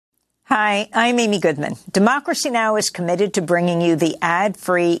Hi, I'm Amy Goodman. Democracy Now! Is committed to bringing you the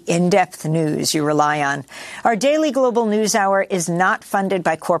ad-free, in-depth news you rely on. Our daily global news hour is not funded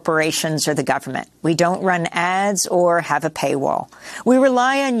by corporations or the government. We don't run ads or have a paywall. We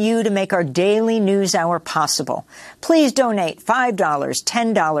rely on you to make our daily news hour possible. Please donate $5,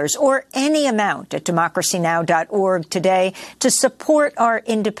 $10, or any amount at democracynow.org today to support our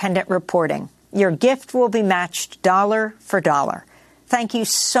independent reporting. Your gift will be matched dollar for dollar. Thank you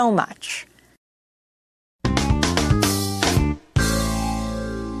so much.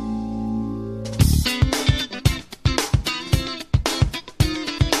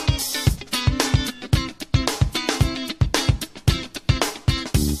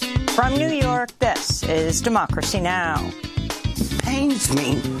 From New York, this is Democracy Now! Pains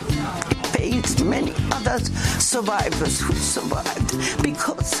me. It pains many other survivors who survived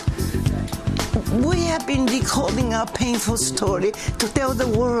because we have been recording our painful story to tell the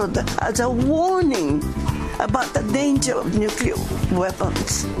world as a warning about the danger of nuclear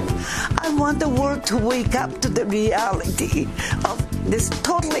weapons. I want the world to wake up to the reality of this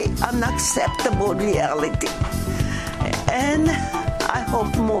totally unacceptable reality. And I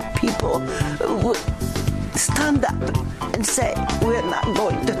hope more people would stand up and say, we're not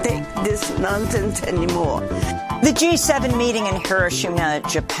going to take this nonsense anymore. The G7 meeting in Hiroshima,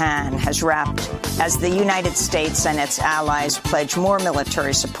 Japan, has wrapped as the United States and its allies pledge more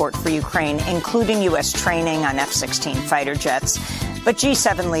military support for Ukraine, including U.S. training on F-16 fighter jets. But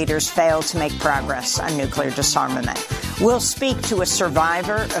G7 leaders failed to make progress on nuclear disarmament. We'll speak to a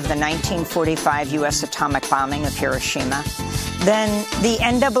survivor of the 1945 U.S. atomic bombing of Hiroshima. Then the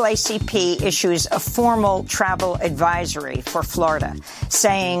NAACP issues a formal travel advisory for Florida,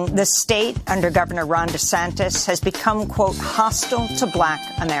 saying the state under Governor Ron DeSantis has become, quote, hostile to black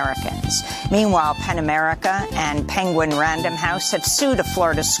Americans. Meanwhile, PEN America and Penguin Random House have sued a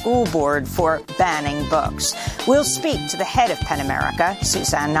Florida school board for banning books. We'll speak to the head of PEN America,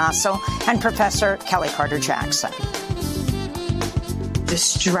 Suzanne Nossel, and Professor Kelly Carter Jackson.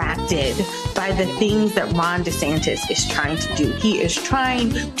 Distracted by the things that Ron DeSantis is trying to do. He is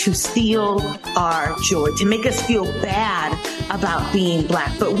trying to steal our joy, to make us feel bad about being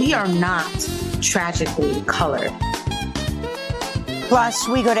black, but we are not tragically colored. Plus,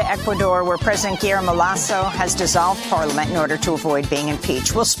 we go to Ecuador, where President Guillermo Lasso has dissolved parliament in order to avoid being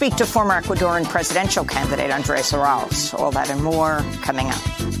impeached. We'll speak to former Ecuadorian presidential candidate Andrés Arauz. All that and more coming up.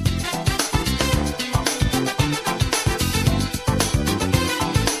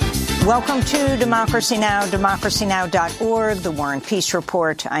 Welcome to Democracy Now!, democracynow.org, the War and Peace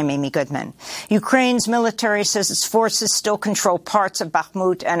Report. I'm Amy Goodman. Ukraine's military says its forces still control parts of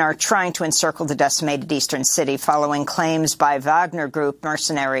Bakhmut and are trying to encircle the decimated eastern city following claims by Wagner Group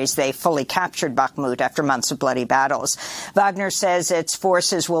mercenaries they fully captured Bakhmut after months of bloody battles. Wagner says its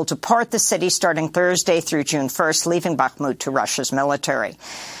forces will depart the city starting Thursday through June 1st, leaving Bakhmut to Russia's military.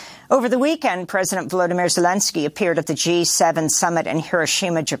 Over the weekend, President Volodymyr Zelensky appeared at the G7 summit in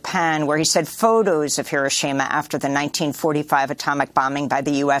Hiroshima, Japan, where he said photos of Hiroshima after the 1945 atomic bombing by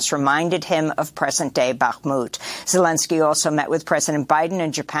the U.S. reminded him of present-day Bakhmut. Zelensky also met with President Biden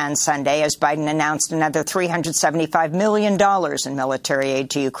in Japan Sunday as Biden announced another $375 million in military aid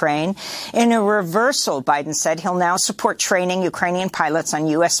to Ukraine. In a reversal, Biden said he'll now support training Ukrainian pilots on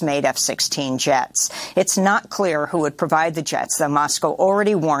U.S.-made F-16 jets. It's not clear who would provide the jets, though Moscow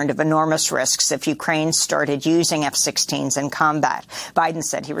already warned of enormous risks if Ukraine started using F-16s in combat. Biden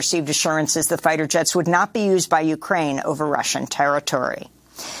said he received assurances the fighter jets would not be used by Ukraine over Russian territory.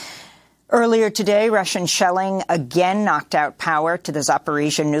 Earlier today, Russian shelling again knocked out power to the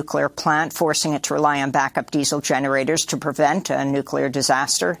Zaporizhzhia nuclear plant, forcing it to rely on backup diesel generators to prevent a nuclear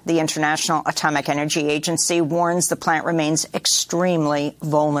disaster. The International Atomic Energy Agency warns the plant remains extremely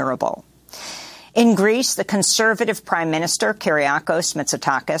vulnerable. In Greece, the Conservative Prime Minister, Kyriakos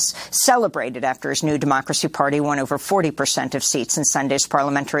Mitsotakis, celebrated after his New Democracy Party won over 40% of seats in Sunday's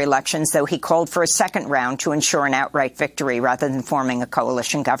parliamentary elections, though he called for a second round to ensure an outright victory rather than forming a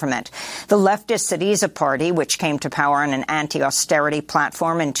coalition government. The leftist Syriza party, which came to power on an anti-austerity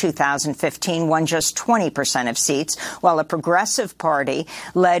platform in 2015, won just 20% of seats, while a progressive party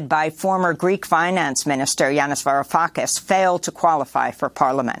led by former Greek finance minister Yanis Varoufakis failed to qualify for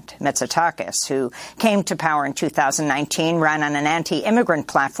parliament. Mitsotakis, who came to power in 2019, ran on an anti-immigrant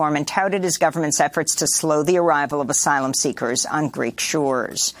platform and touted his government's efforts to slow the arrival of asylum seekers on Greek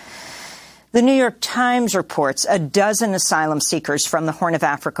shores. The New York Times reports a dozen asylum seekers from the Horn of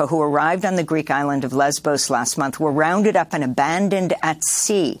Africa who arrived on the Greek island of Lesbos last month were rounded up and abandoned at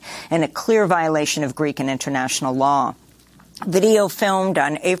sea in a clear violation of Greek and international law. Video filmed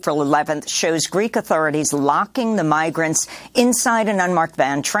on April 11th shows Greek authorities locking the migrants inside an unmarked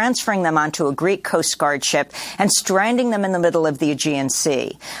van, transferring them onto a Greek Coast Guard ship, and stranding them in the middle of the Aegean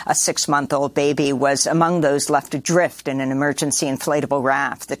Sea. A 6-month-old baby was among those left adrift in an emergency inflatable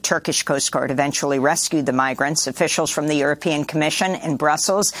raft. The Turkish Coast Guard eventually rescued the migrants. Officials from the European Commission in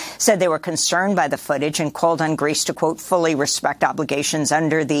Brussels said they were concerned by the footage and called on Greece to, quote, fully respect obligations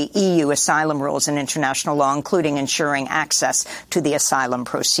under the EU asylum rules and international law, including ensuring access to the asylum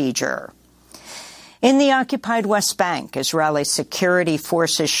procedure. In the occupied West Bank, Israeli security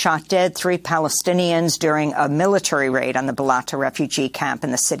forces shot dead 3 Palestinians during a military raid on the Balata refugee camp in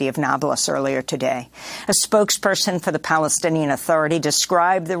the city of Nablus earlier today. A spokesperson for the Palestinian Authority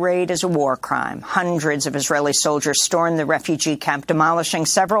described the raid as a war crime. Hundreds of Israeli soldiers stormed the refugee camp, demolishing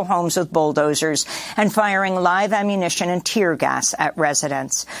several homes with bulldozers and firing live ammunition and tear gas at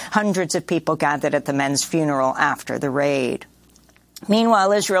residents. Hundreds of people gathered at the men's funeral after the raid.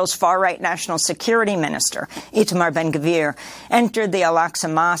 Meanwhile, Israel's far-right National Security Minister, Itamar Ben-Gvir, entered the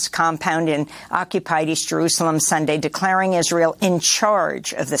Al-Aqsa Mosque compound in occupied East Jerusalem Sunday, declaring Israel in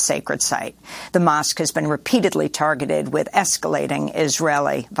charge of the sacred site. The mosque has been repeatedly targeted with escalating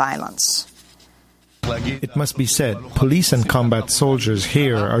Israeli violence. It must be said, police and combat soldiers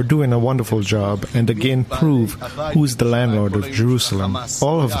here are doing a wonderful job and again prove who's the landlord of Jerusalem.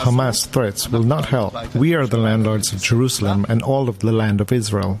 All of Hamas' threats will not help. We are the landlords of Jerusalem and all of the land of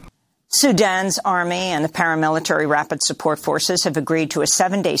Israel. Sudan's army and the paramilitary Rapid Support Forces have agreed to a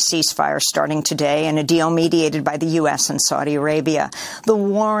 7-day ceasefire starting today in a deal mediated by the U.S. and Saudi Arabia. The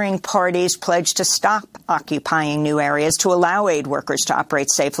warring parties pledged to stop occupying new areas, to allow aid workers to operate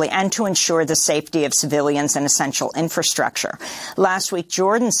safely, and to ensure the safety of civilians and essential infrastructure. Last week,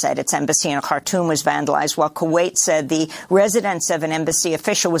 Jordan said its embassy in Khartoum was vandalized, while Kuwait said the residence of an embassy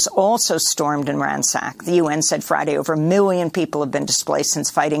official was also stormed and ransacked. The UN said Friday over 1 million people have been displaced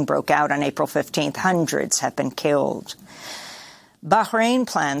since fighting broke out on April 15th. Hundreds have been killed. Bahrain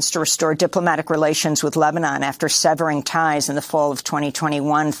plans to restore diplomatic relations with Lebanon after severing ties in the fall of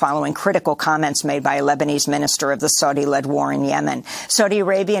 2021 following critical comments made by a Lebanese minister of the Saudi-led war in Yemen. Saudi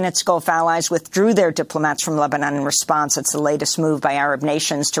Arabia and its Gulf allies withdrew their diplomats from Lebanon in response. It's the latest move by Arab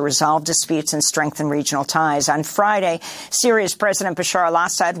nations to resolve disputes and strengthen regional ties. On Friday, Syria's President Bashar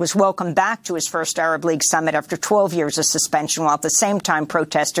al-Assad was welcomed back to his first Arab League summit after 12 years of suspension, while at the same time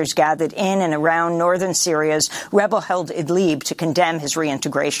protesters gathered in and around northern Syria's rebel-held Idlib to condemn his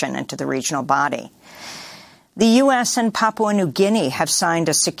reintegration into the regional body. The U.S. and Papua New Guinea have signed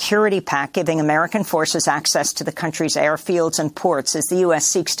a security pact giving American forces access to the country's airfields and ports as the U.S.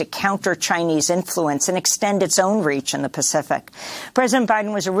 seeks to counter Chinese influence and extend its own reach in the Pacific. President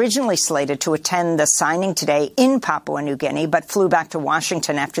Biden was originally slated to attend the signing today in Papua New Guinea, but flew back to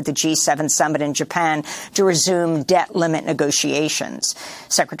Washington after the G7 summit in Japan to resume debt limit negotiations.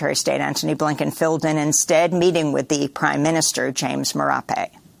 Secretary of State Antony Blinken filled in instead, meeting with the Prime Minister, James Marape.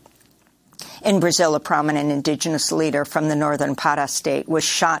 In Brazil, a prominent indigenous leader from the northern Pará state was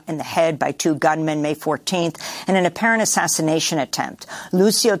shot in the head by 2 gunmen May 14th in an apparent assassination attempt.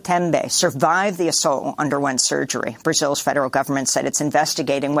 Lucio Tembe survived the assault and underwent surgery. Brazil's federal government said it's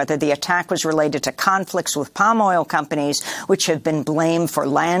investigating whether the attack was related to conflicts with palm oil companies, which have been blamed for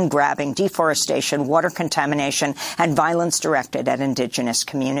land grabbing, deforestation, water contamination, and violence directed at indigenous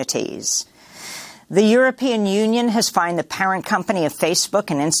communities. The European Union has fined the parent company of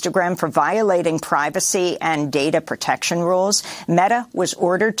Facebook and Instagram for violating privacy and data protection rules. Meta was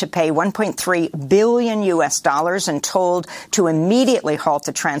ordered to pay $1.3 billion and told to immediately halt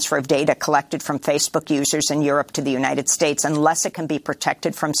the transfer of data collected from Facebook users in Europe to the United States unless it can be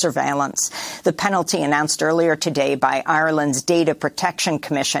protected from surveillance. The penalty announced earlier today by Ireland's Data Protection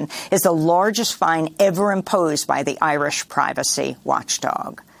Commission is the largest fine ever imposed by the Irish privacy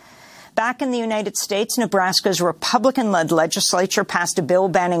watchdog. Back in the United States, Nebraska's Republican-led legislature passed a bill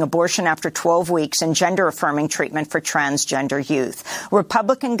banning abortion after 12 weeks and gender-affirming treatment for transgender youth.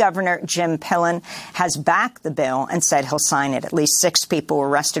 Republican Governor Jim Pillen has backed the bill and said he'll sign it. At least 6 people were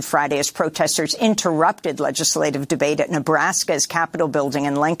arrested Friday as protesters interrupted legislative debate at Nebraska's Capitol building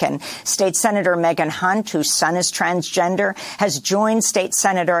in Lincoln. State Senator Megan Hunt, whose son is transgender, has joined State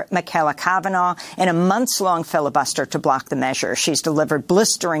Senator Michaela Cavanaugh in a months-long filibuster to block the measure. She's delivered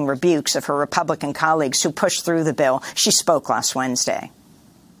blistering rebukes of her Republican colleagues who pushed through the bill. She spoke last Wednesday.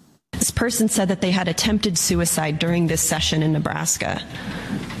 This person said that they had attempted suicide during this session in Nebraska,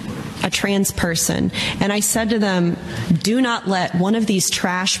 a trans person. And I said to them, do not let one of these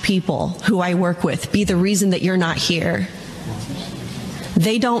trash people who I work with be the reason that you're not here.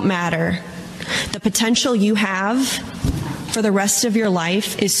 They don't matter. The potential you have for the rest of your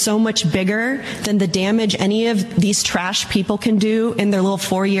life is so much bigger than the damage any of these trash people can do in their little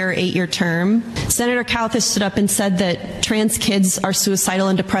 4-year, 8-year term. Senator Kauther stood up and said that trans kids are suicidal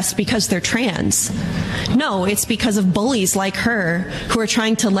and depressed because they're trans. No, it's because of bullies like her who are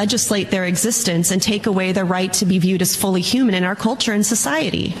trying to legislate their existence and take away the right to be viewed as fully human in our culture and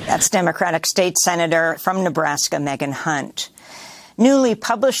society. That's Democratic State Senator from Nebraska, Megan Hunt. Newly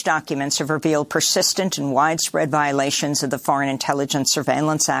published documents have revealed persistent and widespread violations of the Foreign Intelligence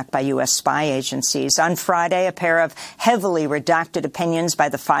Surveillance Act by U.S. spy agencies. On Friday, a pair of heavily redacted opinions by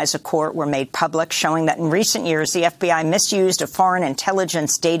the FISA court were made public, showing that in recent years the FBI misused a foreign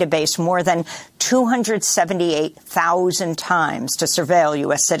intelligence database more than 278,000 times to surveil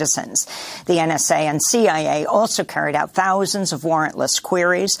U.S. citizens. The NSA and CIA also carried out thousands of warrantless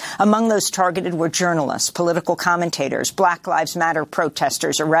queries. Among those targeted were journalists, political commentators, Black Lives Matter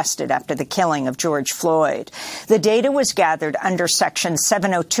protesters arrested after the killing of George Floyd. The data was gathered under Section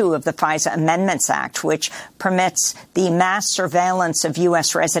 702 of the FISA Amendments Act, which permits the mass surveillance of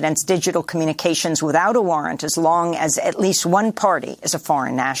U.S. residents' digital communications without a warrant as long as at least one party is a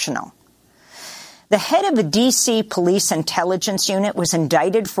foreign national. The head of a D.C. police intelligence unit was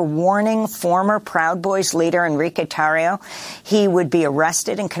indicted for warning former Proud Boys leader Enrique Tarrio he would be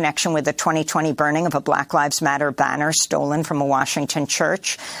arrested in connection with the 2020 burning of a Black Lives Matter banner stolen from a Washington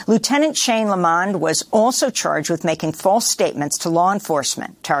church. Lieutenant Shane Lamond was also charged with making false statements to law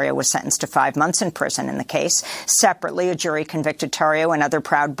enforcement. Tarrio was sentenced to 5 months in prison in the case. Separately, a jury convicted Tarrio and other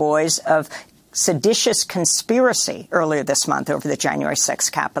Proud Boys of seditious conspiracy earlier this month over the January 6th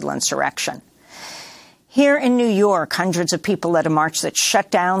Capitol insurrection. Here in New York, hundreds of people led a march that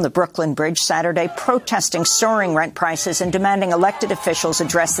shut down the Brooklyn Bridge Saturday, protesting soaring rent prices and demanding elected officials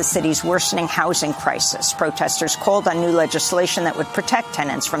address the city's worsening housing crisis. Protesters called on new legislation that would protect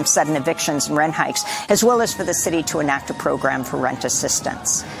tenants from sudden evictions and rent hikes, as well as for the city to enact a program for rent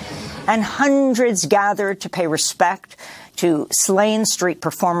assistance. And hundreds gathered to pay respect to slain street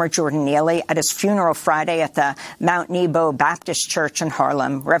performer Jordan Neely at his funeral Friday at the Mount Nebo Baptist Church in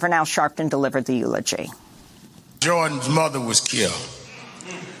Harlem. Reverend Al Sharpton delivered the eulogy. Jordan's mother was killed,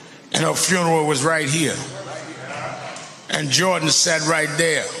 and her funeral was right here. And Jordan sat right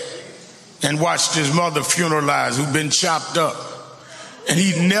there and watched his mother funeralized, who'd been chopped up, and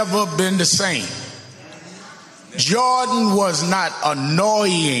he'd never been the same. Jordan was not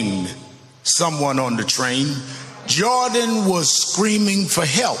annoying someone on the train. Jordan was screaming for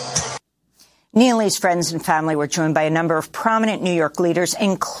help. Neely's friends and family were joined by a number of prominent New York leaders,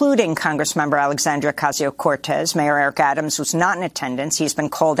 including Congressmember Alexandria Ocasio-Cortez. Mayor Eric Adams was not in attendance. He's been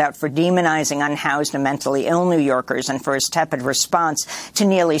called out for demonizing unhoused and mentally ill New Yorkers and for his tepid response to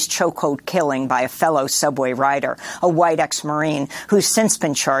Neely's chokehold killing by a fellow subway rider. A white ex-Marine who's since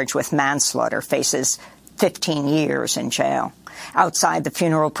been charged with manslaughter faces 15 years in jail. Outside the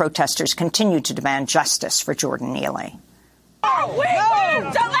funeral, protesters continued to demand justice for Jordan Neely. Are we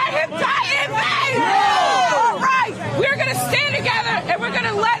going to let him die in vain? No! All right, we're going to stand together and we're going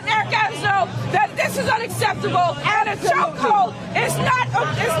to let Eric Adams know that this is unacceptable and a chokehold is not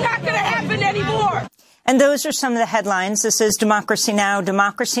going to happen anymore. And those are some of the headlines. This is Democracy Now!,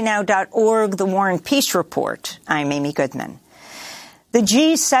 democracynow.org, The War and Peace Report. I'm Amy Goodman. The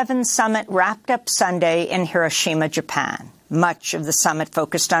G7 summit wrapped up Sunday in Hiroshima, Japan. Much of the summit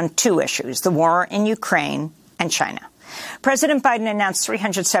focused on two issues, the war in Ukraine and China. President Biden announced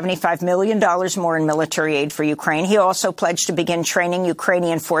 $375 million more in military aid for Ukraine. He also pledged to begin training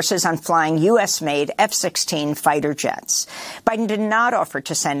Ukrainian forces on flying U.S.-made F-16 fighter jets. Biden did not offer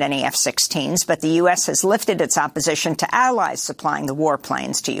to send any F-16s, but the U.S. has lifted its opposition to allies supplying the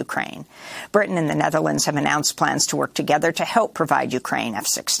warplanes to Ukraine. Britain and the Netherlands have announced plans to work together to help provide Ukraine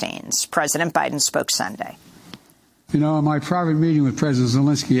F-16s. President Biden spoke Sunday. You know, in my private meeting with President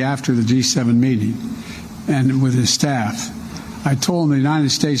Zelensky after the G7 meeting, and with his staff, I told him the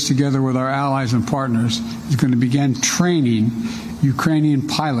United States, together with our allies and partners, is going to begin training Ukrainian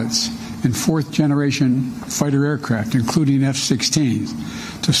pilots in fourth-generation fighter aircraft, including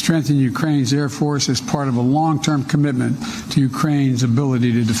F-16s, to strengthen Ukraine's Air Force as part of a long-term commitment to Ukraine's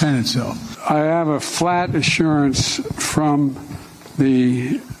ability to defend itself. I have a flat assurance from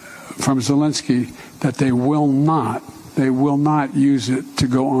Zelensky that they will not use it to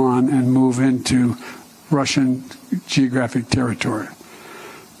go on and move into Russian geographic territory.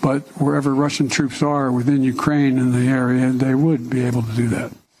 But wherever Russian troops are within Ukraine in the area, they would be able to do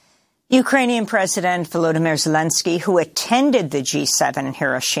that. Ukrainian President Volodymyr Zelensky, who attended the G7 in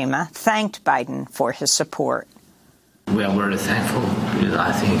Hiroshima, thanked Biden for his support. We are very thankful.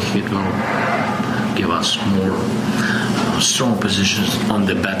 I think it will give us more strong positions on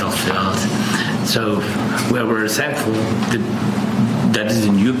the battlefield. So we're very thankful that is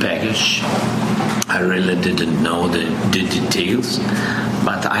a new package. I really didn't know the details,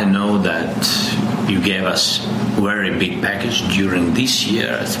 but I know that you gave us very big package during this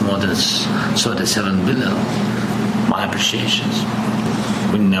year. It's more than 37 billion. My appreciations.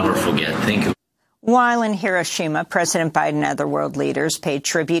 We never forget. Thank you. While in Hiroshima, President Biden and other world leaders paid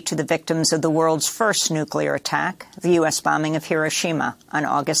tribute to the victims of the world's first nuclear attack, the U.S. bombing of Hiroshima on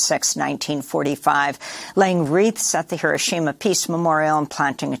August 6, 1945, laying wreaths at the Hiroshima Peace Memorial and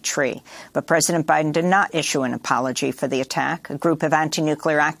planting a tree. But President Biden did not issue an apology for the attack. A group of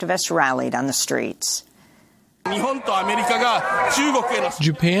anti-nuclear activists rallied on the streets.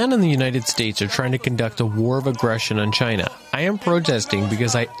 Japan and the United States are trying to conduct a war of aggression on China. I am protesting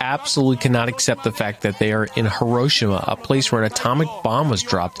because I absolutely cannot accept the fact that they are in Hiroshima, a place where an atomic bomb was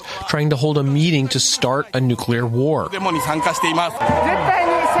dropped, trying to hold a meeting to start a nuclear war.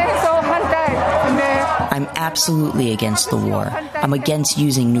 I'm absolutely against the war. I'm against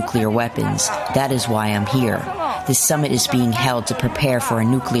using nuclear weapons. That is why I'm here. This summit is being held to prepare for a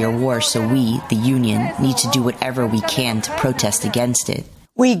nuclear war, so we, the Union, need to do whatever we can to protest against it.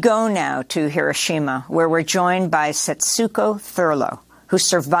 We go now to Hiroshima, where we're joined by Setsuko Thurlow, who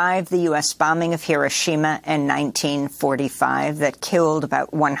survived the U.S. bombing of Hiroshima in 1945 that killed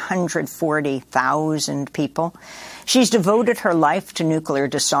about 140,000 people. She's devoted her life to nuclear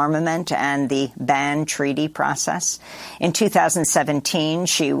disarmament and the ban treaty process. In 2017,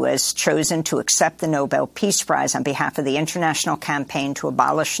 she was chosen to accept the Nobel Peace Prize on behalf of the International Campaign to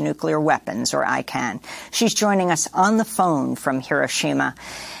Abolish Nuclear Weapons, or ICAN. She's joining us on the phone from Hiroshima.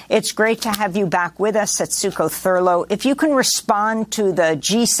 It's great to have you back with us, Setsuko Thurlow. If you can respond to the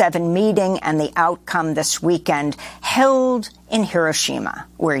G7 meeting and the outcome this weekend held in Hiroshima,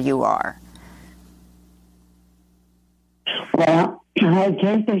 where you are. Well, I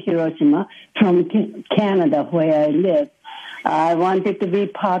came to Hiroshima from Canada, where I live. I wanted to be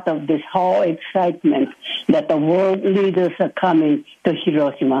part of this whole excitement that the world leaders are coming to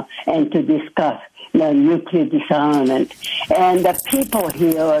Hiroshima and to discuss the nuclear disarmament. And the people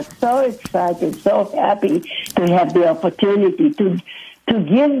here are so excited, so happy to have the opportunity to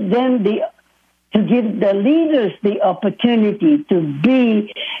give the leaders the opportunity to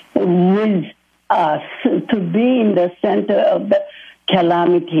be with us, to be in the center of the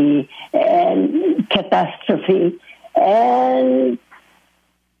calamity and catastrophe, and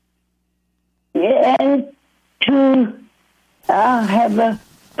to have a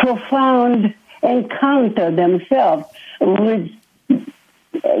profound encounter themselves with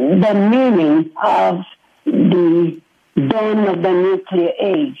the meaning of the dawn of the nuclear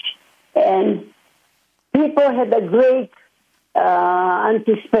age. And people had a great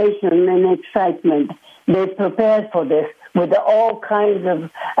anticipation and excitement. They prepared for this with all kinds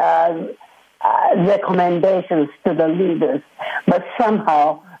of recommendations to the leaders, but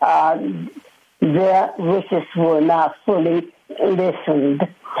somehow their wishes were not fully listened.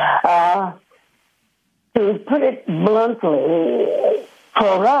 To put it bluntly,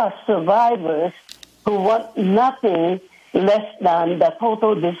 for us survivors who want nothing less than the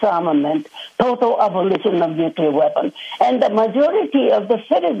total disarmament, total abolition of nuclear weapons, and the majority of the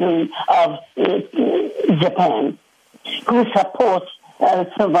citizens of Japan who supports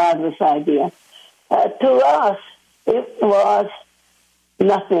survivors' idea. To us, it was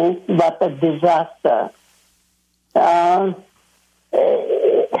nothing but a disaster.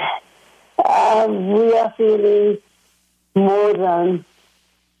 We are feeling more than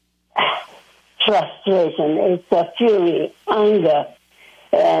frustration. It's a fury, anger,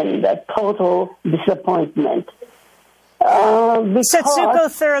 and a total disappointment. Setsuko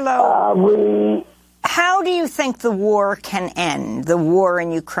Thurlow, how do you think the war can end, the war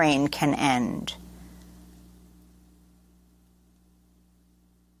in Ukraine can end?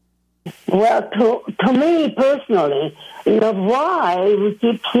 Well, to me personally, why we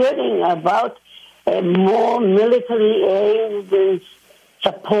keep hearing about more military aid and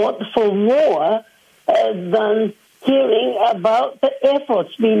support for war than hearing about the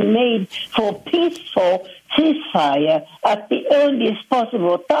efforts being made for peaceful ceasefire at the earliest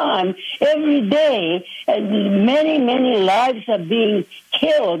possible time. Every day, many, many lives are being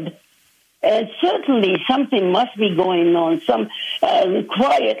killed. And certainly something must be going on.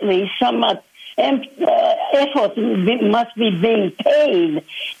 Quietly, some efforts must be being paid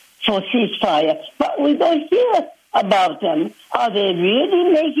for ceasefire. But we don't hear about them. Are they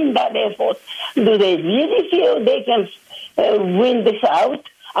really making that effort? Do they really feel they can win this out?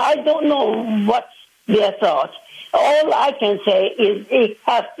 I don't know what's their thoughts. All I can say is it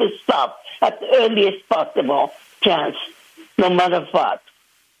has to stop at the earliest possible chance. no matter what.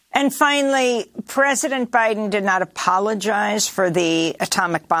 And finally, President Biden did not apologize for the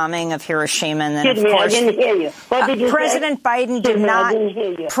atomic bombing of Hiroshima. And then, Excuse me, I didn't hear you. What did you President say? Biden did not.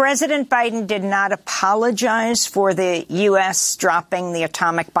 President Biden did not apologize for the U.S. dropping the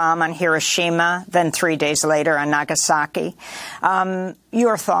atomic bomb on Hiroshima, then 3 days later on Nagasaki.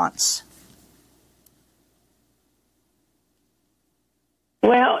 Your thoughts?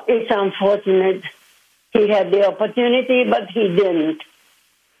 Well, it's unfortunate. He had the opportunity, but he didn't.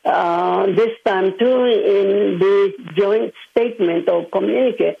 This time, too, in the joint statement or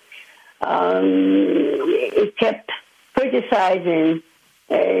communique, it kept criticizing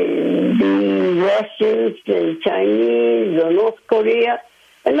the Russians and Chinese or North Korea.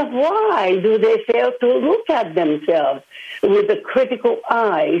 And why do they fail to look at themselves with the critical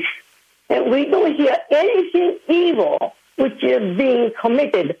eyes? And we don't hear anything evil which is being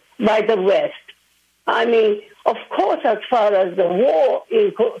committed by the West. I mean, of course, as far as the war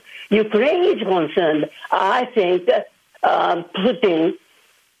in Ukraine is concerned, I think Putin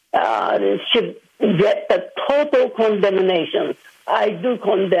should get the total condemnation. I do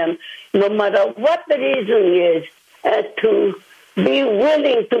condemn, no matter what the reason is, to be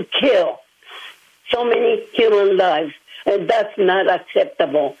willing to kill so many human lives. And that's not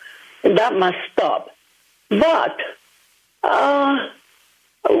acceptable. That must stop. But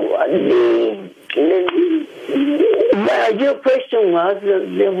your question was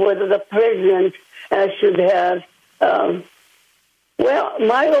whether the president should have. Well,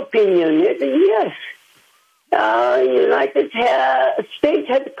 my opinion is yes. United States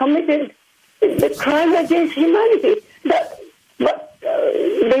had committed the crime against humanity, but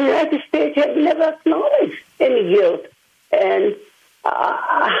the United States had never acknowledged any guilt. And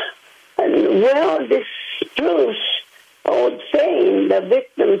well, this proves old saying, the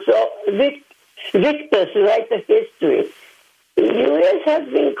victors write the history. The U.S. has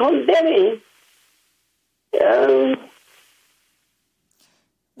been condemning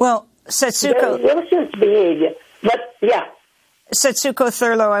Setsuko Russia's behavior. But, yeah. Setsuko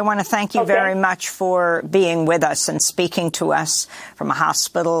Thurlow, I want to thank you very much for being with us and speaking to us from a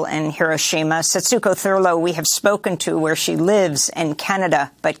hospital in Hiroshima. Setsuko Thurlow, we have spoken to where she lives in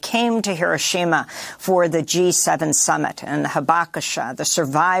Canada, but came to Hiroshima for the G7 summit and the Habakusha, the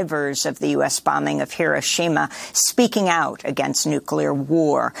survivors of the U.S. bombing of Hiroshima, speaking out against nuclear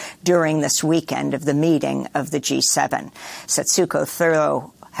war during this weekend of the meeting of the G7. Setsuko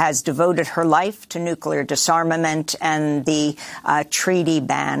Thurlow has devoted her life to nuclear disarmament and the treaty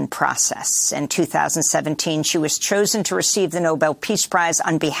ban process. In 2017, she was chosen to receive the Nobel Peace Prize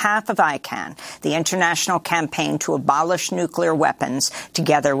on behalf of ICAN, the international campaign to abolish nuclear weapons,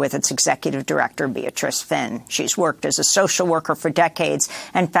 together with its executive director, Beatrice Finn. She's worked as a social worker for decades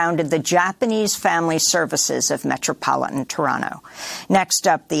and founded the Japanese Family Services of Metropolitan Toronto. Next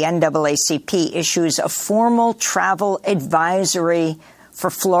up, the NAACP issues a formal travel advisory for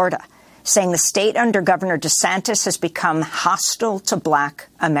Florida, saying the state under Governor DeSantis has become hostile to Black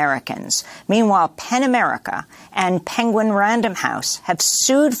Americans. Meanwhile, PEN America and Penguin Random House have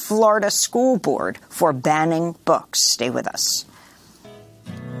sued Florida School Board for banning books. Stay with us.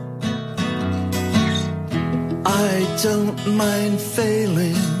 I don't mind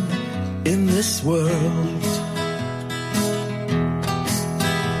failing in this world.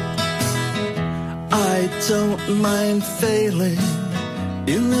 I don't mind failing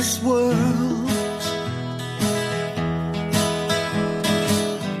in this world.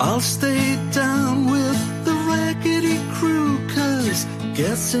 I'll stay down with the raggedy crew, 'cause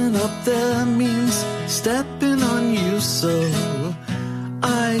getting up there means stepping on you, so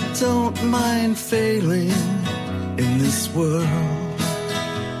I don't mind failing in this world.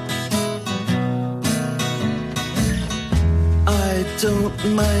 I don't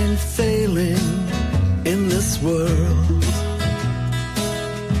mind failing in this world.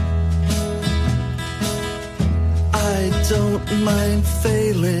 I don't mind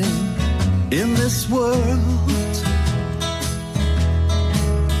failing in this world.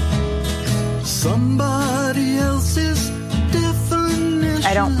 Somebody else's definition.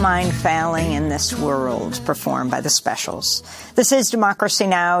 I don't mind failing in this world, performed by the Specials. This is Democracy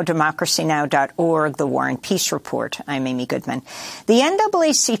Now!, democracynow.org, The War and Peace Report. I'm Amy Goodman. The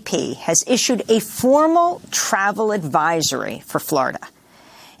NAACP has issued a formal travel advisory for Florida.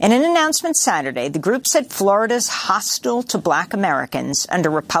 In an announcement Saturday, the group said Florida's hostile to Black Americans under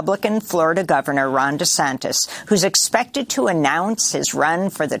Republican Florida Governor Ron DeSantis, who's expected to announce his run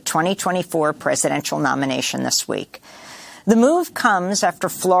for the 2024 presidential nomination this week. The move comes after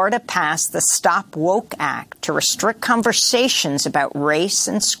Florida passed the Stop Woke Act to restrict conversations about race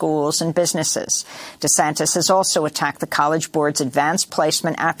in schools and businesses. DeSantis has also attacked the College Board's Advanced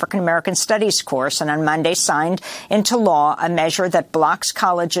Placement African American Studies course and on Monday signed into law a measure that blocks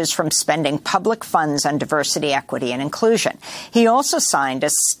colleges from spending public funds on diversity, equity, and inclusion. He also signed a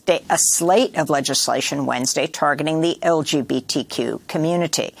slate of legislation Wednesday targeting the LGBTQ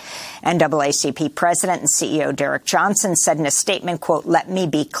community. NAACP President and CEO Derek Johnson said in a statement, quote, "Let me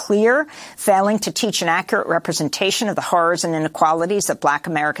be clear, failing to teach an accurate representation of the horrors and inequalities that Black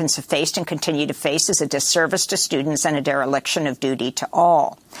Americans have faced and continue to face is a disservice to students and a dereliction of duty to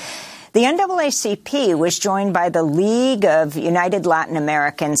all." The NAACP was joined by the League of United Latin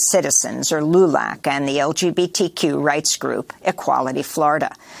American Citizens, or LULAC, and the LGBTQ rights group Equality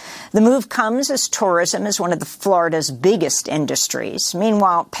Florida. The move comes as tourism is one of Florida's biggest industries.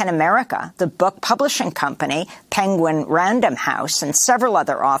 Meanwhile, PEN America, the book publishing company, Penguin Random House, and several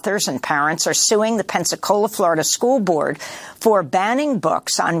other authors and parents are suing the Pensacola, Florida School Board for banning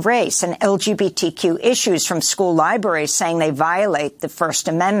books on race and LGBTQ issues from school libraries, saying they violate the First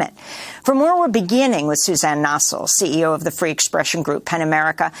Amendment. For more, we're beginning with Suzanne Nossel, CEO of the free expression group PEN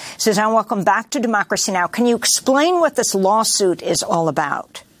America. Suzanne, welcome back to Democracy Now! Can you explain what this lawsuit is all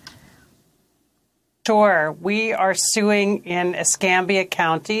about? Sure. We are suing in Escambia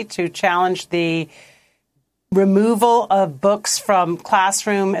County to challenge the removal of books from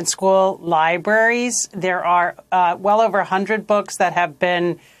classroom and school libraries. There are well over 100 books that have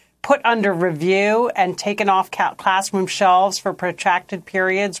been put under review and taken off classroom shelves for protracted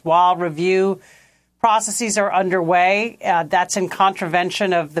periods while review processes are underway. That's in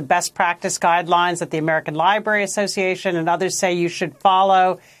contravention of the best practice guidelines that the American Library Association and others say you should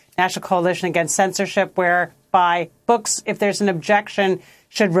follow. National Coalition Against Censorship, whereby books, if there's an objection,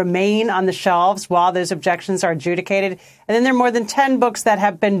 should remain on the shelves while those objections are adjudicated. And then there are more than 10 books that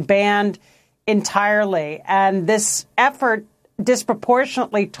have been banned entirely. And this effort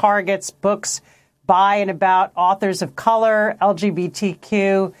disproportionately targets books by and about authors of color,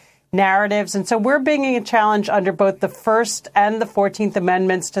 LGBTQ narratives. And so we're bringing a challenge under both the First and the 14th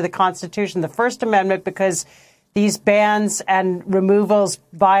Amendments to the Constitution. The First Amendment because these bans and removals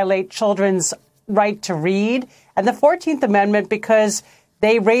violate children's right to read. And the 14th Amendment because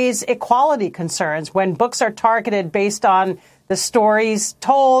they raise equality concerns when books are targeted based on the stories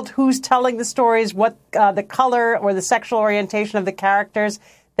told, who's telling the stories, what the color or the sexual orientation of the characters.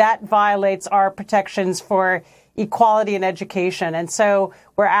 That violates our protections for equality in education. And so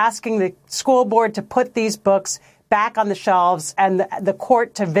we're asking the school board to put these books back on the shelves and the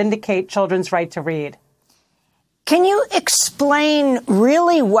court to vindicate children's right to read. Can you explain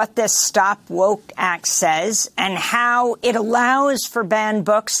really what this Stop Woke Act says and how it allows for banned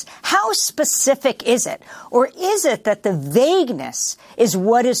books? How specific is it? Or is it that the vagueness is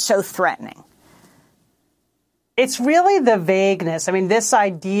what is so threatening? It's really the vagueness. I mean, this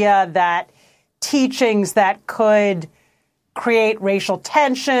idea that teachings that could create racial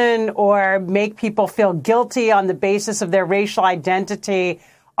tension or make people feel guilty on the basis of their racial identity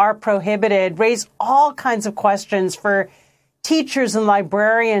are prohibited, raise all kinds of questions for teachers and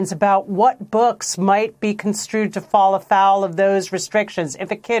librarians about what books might be construed to fall afoul of those restrictions. If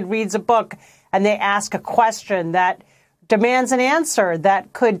a kid reads a book and they ask a question that demands an answer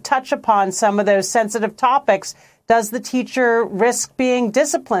that could touch upon some of those sensitive topics, does the teacher risk being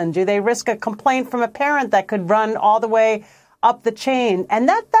disciplined? Do they risk a complaint from a parent that could run all the way up the chain? And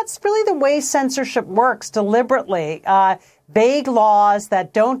that's really the way censorship works, deliberately. Vague laws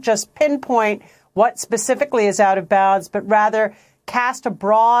that don't just pinpoint what specifically is out of bounds, but rather cast a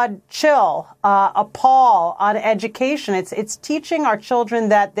broad chill, a pall on education. It's teaching our children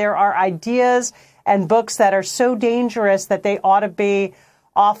that there are ideas and books that are so dangerous that they ought to be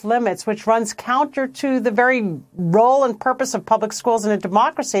off limits, which runs counter to the very role and purpose of public schools in a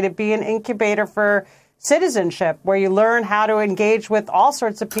democracy to be an incubator for citizenship, where you learn how to engage with all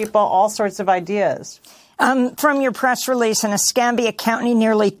sorts of people, all sorts of ideas. From your press release, in Escambia County,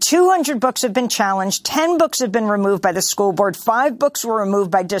 nearly 200 books have been challenged. 10 books have been removed by the school board. 5 books were removed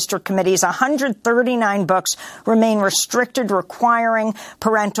by district committees. 139 books remain restricted, requiring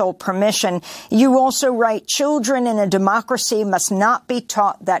parental permission. You also write, children in a democracy must not be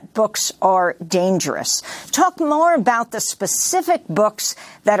taught that books are dangerous. Talk more about the specific books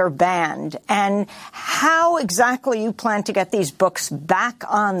that are banned and how exactly you plan to get these books back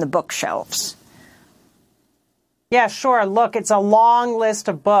on the bookshelves. Yeah, sure. Look, it's a long list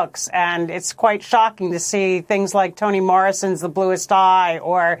of books, and it's quite shocking to see things like Toni Morrison's The Bluest Eye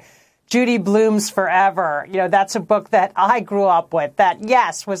or Judy Blume's Forever. You know, that's a book that I grew up with that,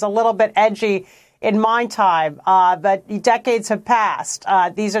 yes, was a little bit edgy in my time, but decades have passed.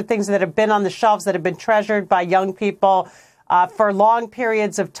 These are things that have been on the shelves that have been treasured by young people for long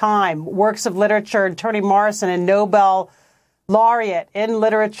periods of time. Works of literature, Toni Morrison, a Nobel laureate in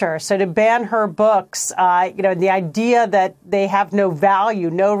literature. So to ban her books, the idea that they have no value,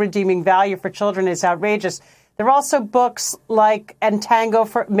 no redeeming value for children is outrageous. There are also books like And Tango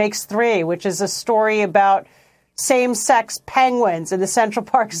Makes Three, which is a story about same-sex penguins in the Central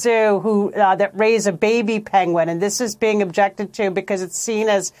Park Zoo who that raise a baby penguin. And this is being objected to because it's seen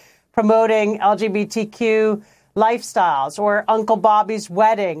as promoting LGBTQ lifestyles. Or Uncle Bobby's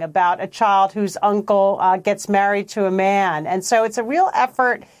Wedding, about a child whose uncle gets married to a man. And so it's a real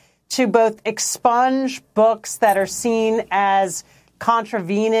effort to both expunge books that are seen as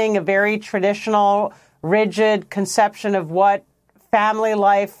contravening a very traditional, rigid conception of what family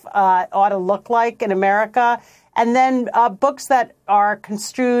life ought to look like in America. And then books that are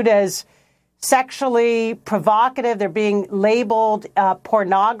construed as sexually provocative. They're being labeled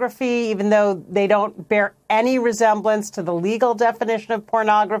pornography, even though they don't bear any resemblance to the legal definition of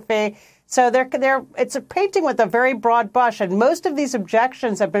pornography. So it's a painting with a very broad brush. And most of these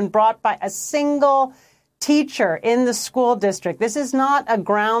objections have been brought by a single teacher in the school district. This is not a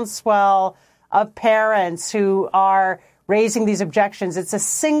groundswell of parents who are raising these objections. It's a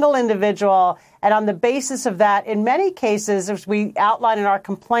single individual. And on the basis of that, in many cases, as we outline in our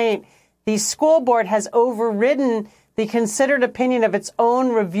complaint, the school board has overridden the considered opinion of its own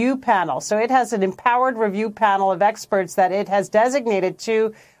review panel. So it has an empowered review panel of experts that it has designated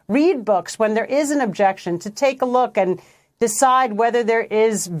to read books when there is an objection, to take a look and decide whether there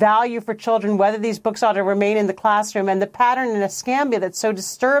is value for children, whether these books ought to remain in the classroom. And the pattern in Escambia that's so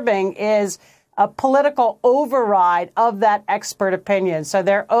disturbing is a political override of that expert opinion. So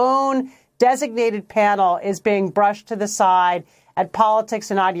their own designated panel is being brushed to the side, and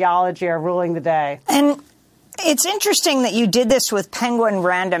politics and ideology are ruling the day. And it's interesting that you did this with Penguin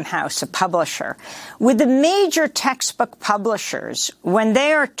Random House, a publisher. With the major textbook publishers, when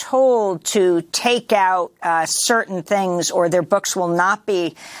they are told to take out certain things or their books will not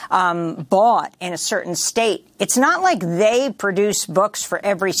be bought in a certain state, it's not like they produce books for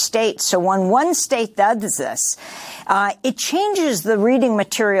every state. So when one state does this, it changes the reading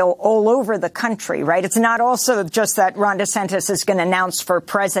material all over the country, right? It's not also just that Ron DeSantis is going to announce for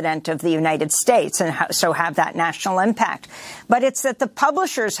president of the United States and so have that national impact. But it's that the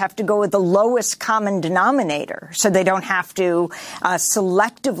publishers have to go with the lowest common denominator so they don't have to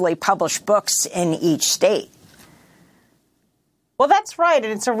selectively publish books in each state. Well, that's right.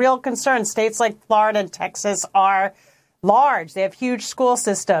 And it's a real concern. States like Florida and Texas are large. They have huge school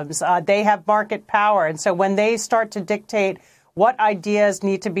systems. They have market power. And so when they start to dictate what ideas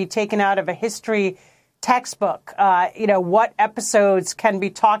need to be taken out of a history textbook, what episodes can be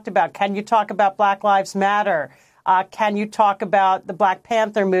talked about? Can you talk about Black Lives Matter? Can you talk about the Black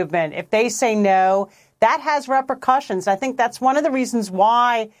Panther movement? If they say no, that has repercussions. I think that's one of the reasons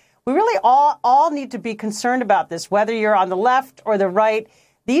why we really all need to be concerned about this, whether you're on the left or the right.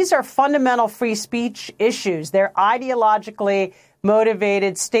 These are fundamental free speech issues. They're ideologically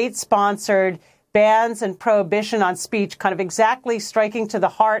motivated, state-sponsored bans and prohibition on speech, kind of exactly striking to the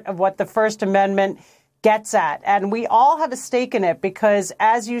heart of what the First Amendment gets at. And we all have a stake in it because,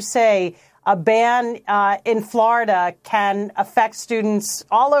 as you say, a ban in Florida can affect students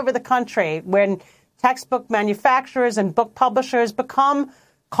all over the country when textbook manufacturers and book publishers become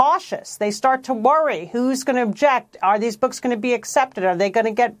cautious. They start to worry. Who's going to object? Are these books going to be accepted? Are they going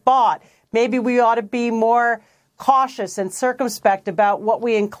to get bought? Maybe we ought to be more cautious and circumspect about what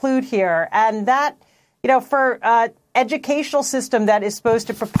we include here. And that, for an educational system that is supposed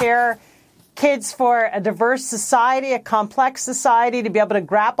to prepare kids for a diverse society, a complex society, to be able to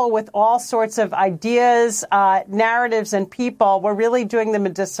grapple with all sorts of ideas, narratives, and people, we're really doing them a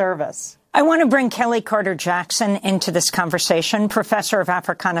disservice. I want to bring Kelly Carter-Jackson into this conversation, professor of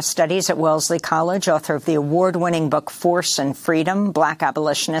Africana Studies at Wellesley College, author of the award-winning book Force and Freedom, Black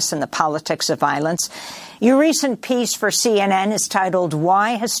Abolitionists and the Politics of Violence. Your recent piece for CNN is titled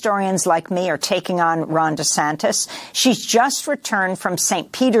Why Historians Like Me Are Taking on Ron DeSantis. She's just returned from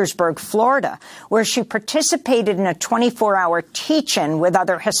St. Petersburg, Florida, where she participated in a 24-hour teach-in with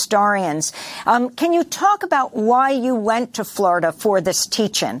other historians. Can you talk about why you went to Florida for this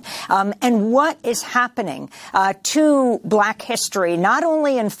teach-in? And what is happening to Black history, not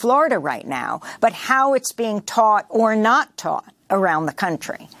only in Florida right now, but how it's being taught or not taught around the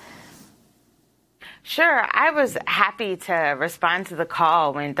country? Sure. I was happy to respond to the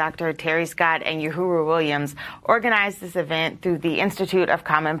call when Dr. Terry Scott and Uhuru Williams organized this event through the Institute of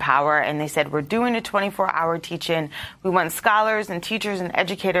Common Power, and they said, we're doing a 24-hour teach-in. We want scholars and teachers and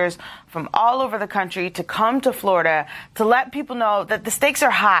educators from all over the country to come to Florida to let people know that the stakes are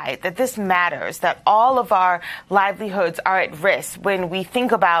high, that this matters, that all of our livelihoods are at risk when we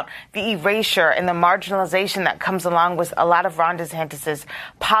think about the erasure and the marginalization that comes along with a lot of Ron DeSantis'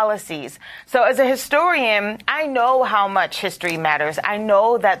 policies. So as a historian, I know how much history matters. I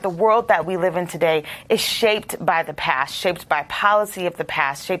know that the world that we live in today is shaped by the past, shaped by policy of the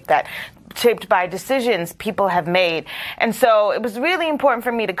past, shaped by decisions people have made. And so it was really important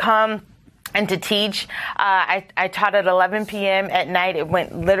for me to come and to teach. I taught at 11 p.m. at night. It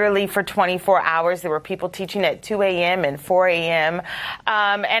went literally for 24 hours. There were people teaching at 2 a.m. and 4 a.m.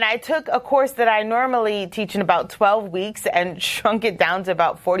 And I took a course that I normally teach in about 12 weeks and shrunk it down to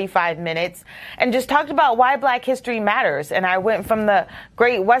about 45 minutes and just talked about why Black history matters. And I went from the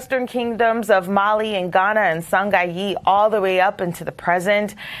great Western kingdoms of Mali and Ghana and Songhai all the way up into the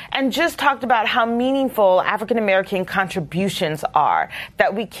present and just talked about how meaningful African American contributions are,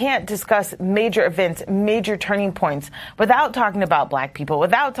 that we can't discuss major events, major turning points without talking about Black people,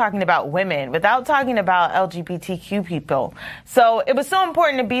 without talking about women, without talking about LGBTQ people. So it was so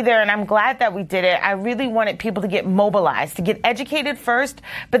important to be there, and I'm glad that we did it. I really wanted people to get mobilized, to get educated first,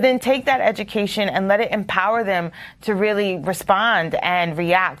 but then take that education and let it empower them to really respond and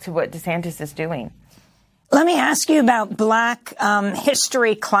react to what DeSantis is doing. Let me ask you about Black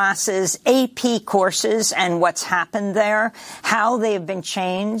history classes, AP courses, and what's happened there, how they have been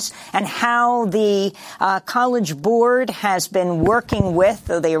changed, and how the College Board has been working with,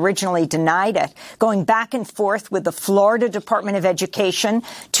 though they originally denied it, going back and forth with the Florida Department of Education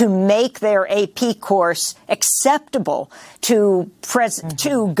to make their AP course acceptable to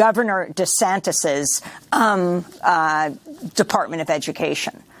Governor DeSantis's Department of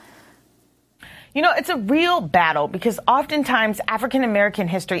Education. You know, it's a real battle because oftentimes African American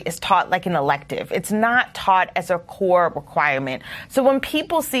history is taught like an elective. It's not taught as a core requirement. So when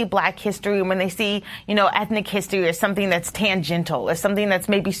people see Black history, when they see, ethnic history as something that's tangential, as something that's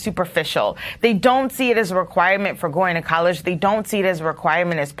maybe superficial, they don't see it as a requirement for going to college. They don't see it as a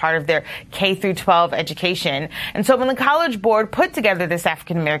requirement as part of their K through 12 education. And so when the College Board put together this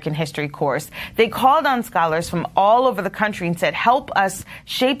African American history course, they called on scholars from all over the country and said, help us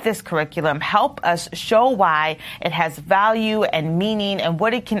shape this curriculum, help us show why it has value and meaning and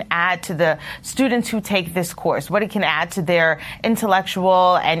what it can add to the students who take this course, what it can add to their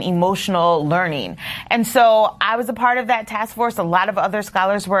intellectual and emotional learning. And so I was a part of that task force. A lot of other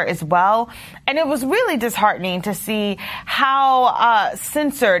scholars were as well. And it was really disheartening to see how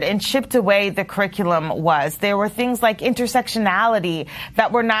censored and chipped away the curriculum was. There were things like intersectionality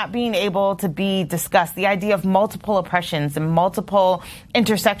that were not being able to be discussed, the idea of multiple oppressions and multiple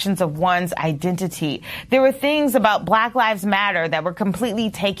intersections of one's identity. There were things about Black Lives Matter that were completely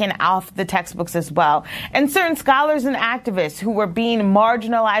taken off the textbooks as well. And certain scholars and activists who were being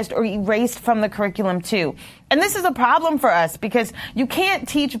marginalized or erased from the curriculum too. And this is a problem for us because you can't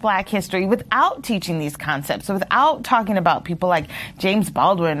teach Black history without teaching these concepts, without talking about people like James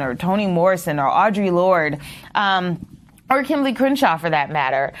Baldwin or Toni Morrison or Audre Lorde, or Kimberly Crenshaw for that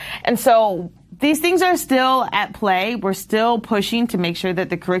matter. And so these things are still at play. We're still pushing to make sure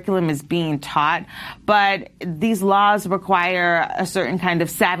that the curriculum is being taught, but these laws require a certain kind of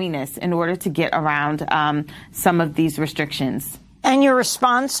savviness in order to get around some of these restrictions. And your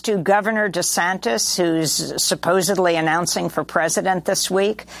response to Governor DeSantis, who's supposedly announcing for president this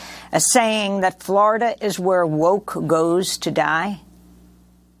week, saying that Florida is where woke goes to die?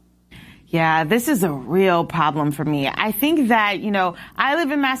 Yeah, this is a real problem for me. I think that, I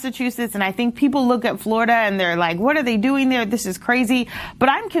live in Massachusetts and I think people look at Florida and they're like, what are they doing there? This is crazy. But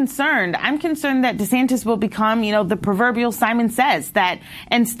I'm concerned. I'm concerned that DeSantis will become, the proverbial Simon Says, that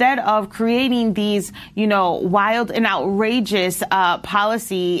instead of creating these, wild and outrageous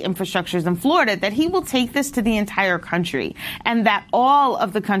policy infrastructures in Florida, that he will take this to the entire country and that all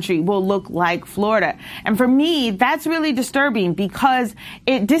of the country will look like Florida. And for me, that's really disturbing because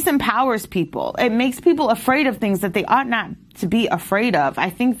it disempowers people. It makes people afraid of things that they ought not to be afraid of. I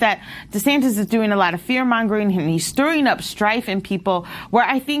think that DeSantis is doing a lot of fear mongering and he's stirring up strife in people where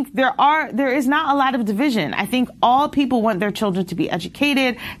I think there is not a lot of division. I think all people want their children to be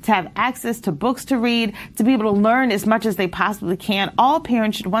educated, to have access to books to read, to be able to learn as much as they possibly can. All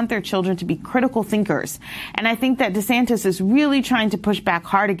parents should want their children to be critical thinkers. And I think that DeSantis is really trying to push back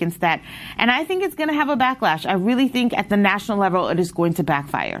hard against that. And I think it's going to have a backlash. I really think at the national level it is going to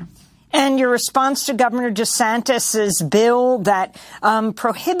backfire. And your response to Governor DeSantis's bill that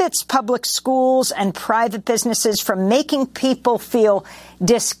prohibits public schools and private businesses from making people feel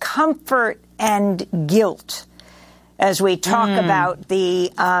discomfort and guilt as we talk about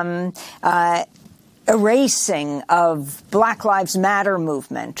the erasing of Black Lives Matter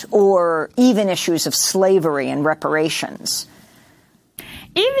movement or even issues of slavery and reparations.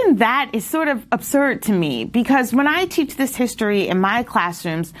 Even that is sort of absurd to me, because when I teach this history in my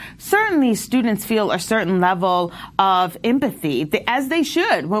classrooms, certainly students feel a certain level of empathy, as they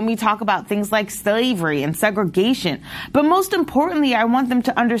should, when we talk about things like slavery and segregation. But most importantly, I want them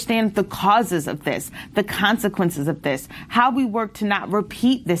to understand the causes of this, the consequences of this, how we work to not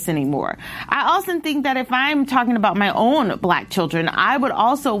repeat this anymore. I also think that if I'm talking about my own Black children, I would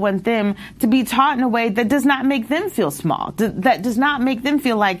also want them to be taught in a way that does not make them feel small, that does not make them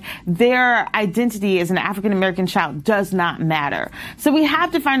feel like their identity as an African American child does not matter. So we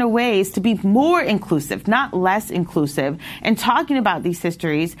have to find ways to be more inclusive, not less inclusive, and talking about these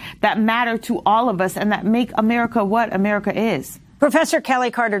histories that matter to all of us and that make America what America is. Professor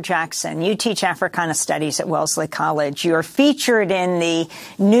Kelly Carter Jackson, you teach Africana Studies at Wellesley College. You're featured in the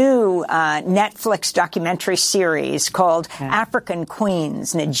new Netflix documentary series called African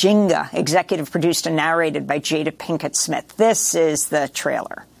Queens, Njinga, executive produced and narrated by Jada Pinkett Smith. This is the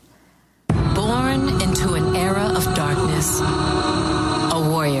trailer. Born into an era of darkness, a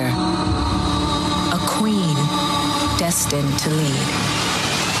warrior, a queen destined to lead.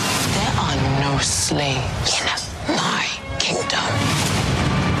 There are no slaves in my kingdom.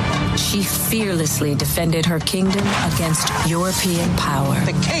 She fearlessly defended her kingdom against European power.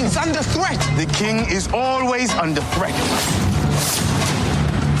 The king's under threat. The king is always under threat.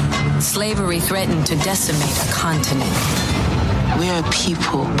 Slavery threatened to decimate a continent. We're a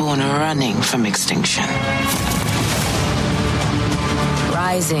people born running from extinction.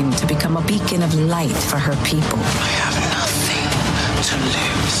 Rising to become a beacon of light for her people. I have nothing to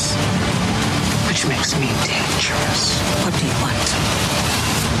lose, which makes me dangerous. What do you want?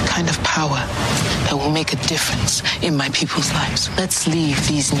 Kind of power that will make a difference in my people's lives. Let's leave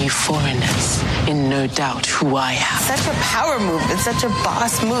these new foreigners in no doubt who I am. Such a power move. It's such a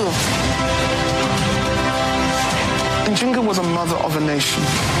boss move. Njinga was a mother of a nation,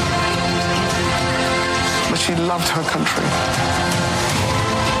 but she loved her country.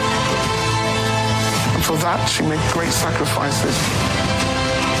 And for that, she made great sacrifices.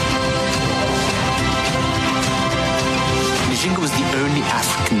 Njinga was the only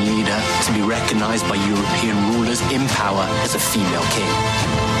African leader to be recognized by European rulers in power as a female king.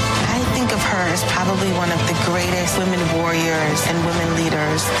 I think of her as probably one of the greatest women warriors and women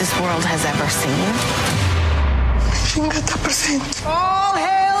leaders this world has ever seen. All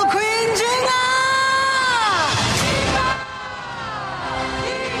hail Queen Njinga!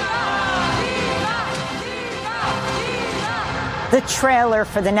 The trailer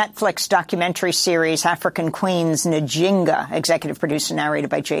for the Netflix documentary series African Queens, Njinga, executive produced and narrated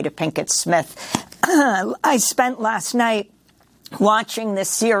by Jada Pinkett Smith. I spent last night watching this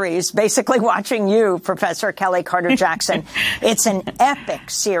series, basically watching you, Professor Kelly Carter Jackson. It's an epic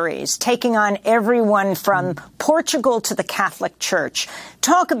series, taking on everyone from Portugal to the Catholic Church.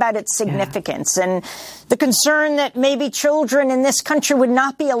 Talk about its significance and the concern that maybe children in this country would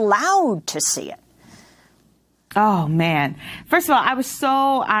not be allowed to see it. Oh, man. First of all, I was so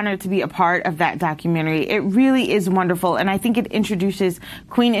honored to be a part of that documentary. It really is wonderful, and I think it introduces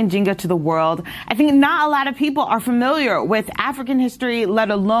Queen Njinga to the world. I think not a lot of people are familiar with African history, let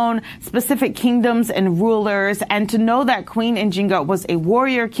alone specific kingdoms and rulers, and to know that Queen Njinga was a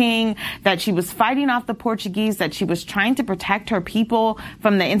warrior king, that she was fighting off the Portuguese, that she was trying to protect her people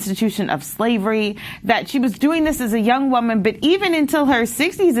from the institution of slavery, that she was doing this as a young woman, but even until her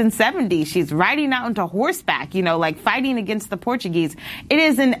 60s and 70s, she's riding out into horseback, like fighting against the Portuguese. It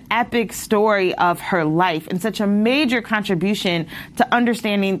is an epic story of her life and such a major contribution to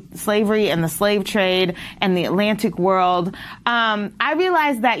understanding slavery and the slave trade and the Atlantic world. I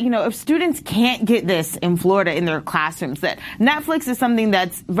realized that, if students can't get this in Florida in their classrooms, that Netflix is something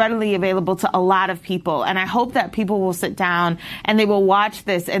that's readily available to a lot of people. And I hope that people will sit down and they will watch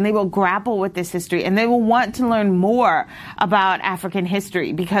this and they will grapple with this history and they will want to learn more about African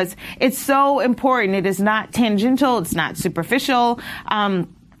history because it's so important. It is not tangential. It's not superficial.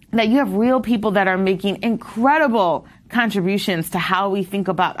 That you have real people that are making incredible contributions to how we think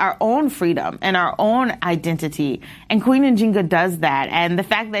about our own freedom and our own identity. And Queen Nzinga does that. And the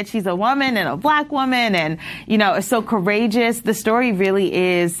fact that she's a woman and a Black woman and, is so courageous, the story really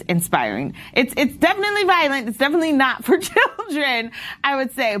is inspiring. It's definitely violent. It's definitely not for children, I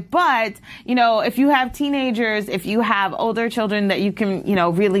would say. But, if you have teenagers, if you have older children that you can,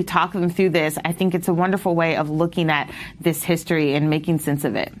 really talk them through this, I think it's a wonderful way of looking at this history and making sense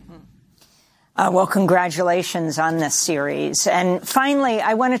of it. Well, congratulations on this series. And finally,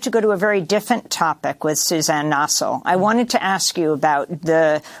 I wanted to go to a very different topic with Suzanne Nossel. I wanted to ask you about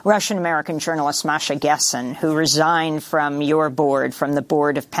the Russian-American journalist Masha Gessen, who resigned from your board, from the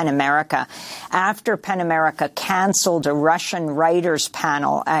board of PEN America, after PEN America canceled a Russian writers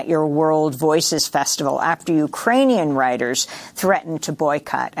panel at your World Voices Festival after Ukrainian writers threatened to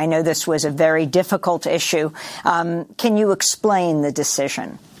boycott. I know this was a very difficult issue. Can you explain the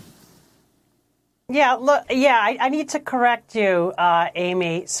decision? I need to correct you,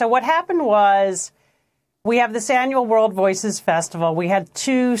 Amy. So what happened was we have this annual World Voices Festival. We had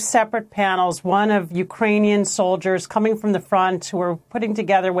two separate panels, one of Ukrainian soldiers coming from the front who were putting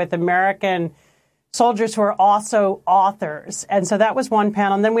together with American soldiers who are also authors. And so that was one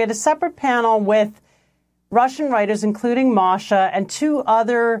panel. And then we had a separate panel with Russian writers, including Masha, and two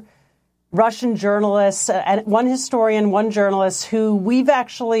other Russian journalists, and one historian, one journalist, who we've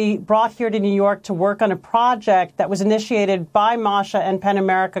actually brought here to New York to work on a project that was initiated by Masha and PEN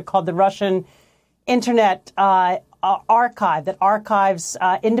America called the Russian Internet Archive, that archives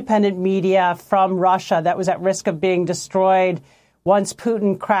independent media from Russia that was at risk of being destroyed once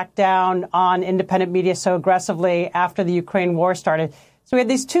Putin cracked down on independent media so aggressively after the Ukraine war started. So we had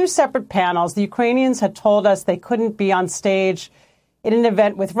these two separate panels. The Ukrainians had told us they couldn't be on stage in an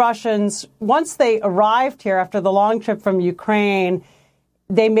event with Russians. Once they arrived here after the long trip from Ukraine,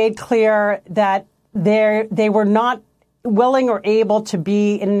 they made clear that they were not willing or able to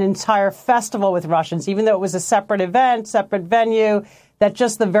be in an entire festival with Russians, even though it was a separate event, separate venue, that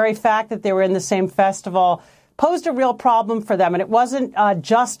just the very fact that they were in the same festival posed a real problem for them. And it wasn't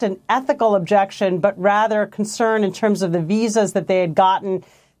just an ethical objection, but rather a concern in terms of the visas that they had gotten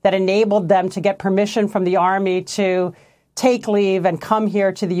that enabled them to get permission from the army to take leave and come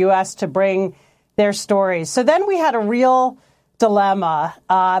here to the U.S. to bring their stories. So then we had a real dilemma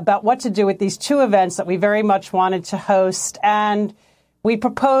about what to do with these two events that we very much wanted to host. And we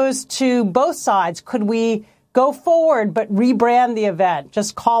proposed to both sides, could we go forward but rebrand the event,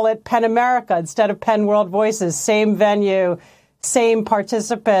 just call it PEN America instead of PEN World Voices, same venue, same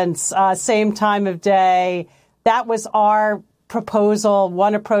participants, same time of day. That was our proposal,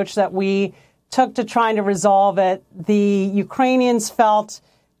 one approach that we took to trying to resolve it. The Ukrainians felt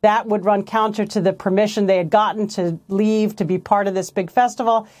that would run counter to the permission they had gotten to leave to be part of this big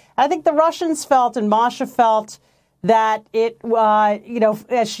festival. I think the Russians felt, and Masha felt, that it,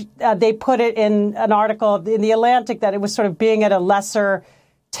 they put it in an article in The Atlantic, that it was sort of being at a lesser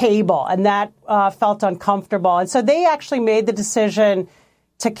table, and that felt uncomfortable. And so they actually made the decision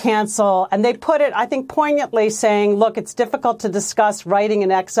to cancel. And they put it, I think, poignantly saying, look, it's difficult to discuss writing in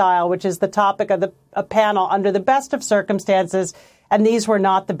exile, which is the topic of the panel, under the best of circumstances. And these were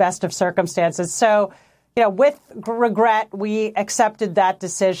not the best of circumstances. So, with regret, we accepted that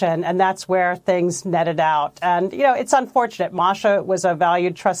decision. And that's where things netted out. And, it's unfortunate. Masha was a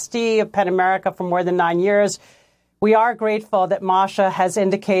valued trustee of PEN America for more than 9 years. We are grateful that Masha has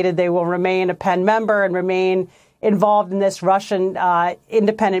indicated they will remain a PEN member and remain involved in this Russian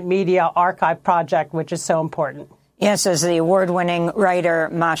independent media archive project, which is so important. Yes, as the award-winning writer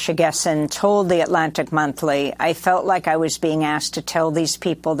Masha Gessen told The Atlantic Monthly, I felt like I was being asked to tell these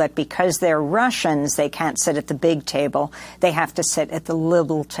people that because they're Russians, they can't sit at the big table. They have to sit at the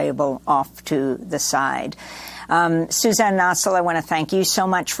little table off to the side. Suzanne Nossel, I want to thank you so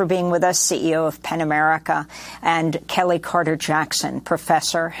much for being with us, CEO of PEN America, and Kelly Carter-Jackson,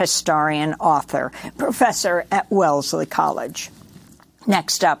 professor, historian, author, professor at Wellesley College.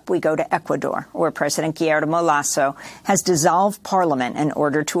 Next up, we go to Ecuador, where President Guillermo Lasso has dissolved parliament in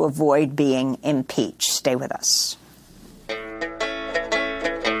order to avoid being impeached. Stay with us.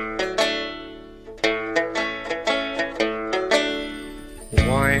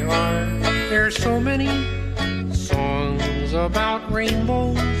 Why are there so many songs about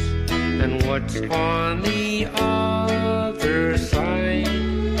rainbows? And what's on the other side?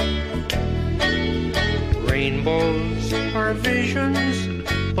 Rainbows are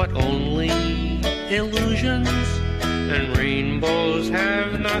visions, but only illusions, and rainbows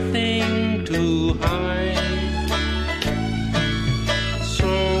have nothing to hide.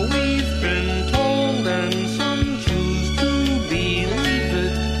 So we've been told, and some choose to believe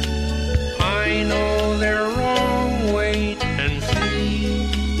it. I know they're wrong way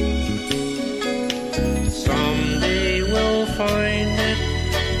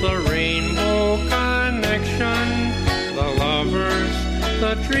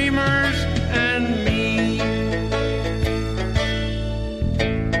dreamers and me.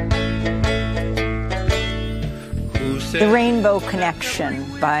 The Rainbow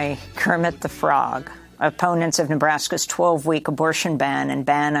Connection by Kermit the Frog. Opponents of Nebraska's 12-week abortion ban and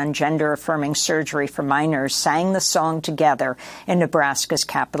ban on gender-affirming surgery for minors sang the song together in Nebraska's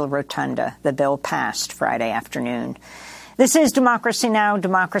Capitol Rotunda. The bill passed Friday afternoon. This is Democracy Now!,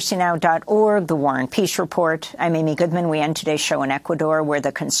 democracynow.org, The War and Peace Report. I'm Amy Goodman. We end today's show in Ecuador, where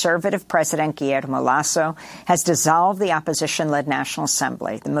the conservative President Guillermo Lasso has dissolved the opposition-led National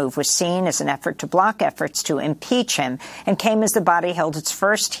Assembly. The move was seen as an effort to block efforts to impeach him and came as the body held its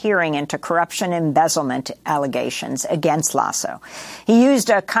first hearing into corruption embezzlement allegations against Lasso. He used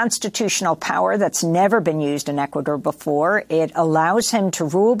a constitutional power that's never been used in Ecuador before. It allows him to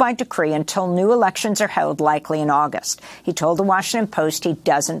rule by decree until new elections are held, likely in August. He told the Washington Post he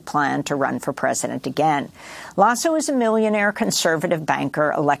doesn't plan to run for president again. Lasso is a millionaire conservative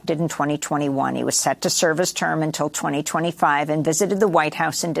banker elected in 2021. He was set to serve his term until 2025 and visited the White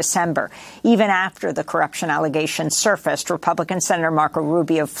House in December. Even after the corruption allegations surfaced, Republican Senator Marco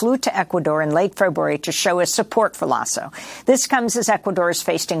Rubio flew to Ecuador in late February to show his support for Lasso. This comes as Ecuador has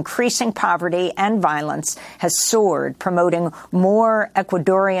faced increasing poverty and violence has soared, promoting more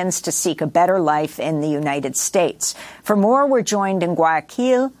Ecuadorians to seek a better life in the United States. For more, we're joined in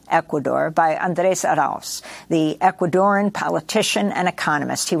Guayaquil, Ecuador, by Andrés Arauz, the Ecuadorian politician and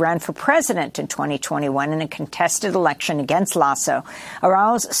economist. He ran for president in 2021 in a contested election against Lasso.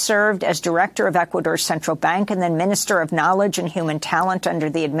 Arauz served as director of Ecuador's central bank and then minister of knowledge and human talent under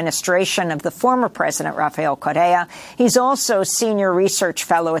the administration of the former president, Rafael Correa. He's also senior research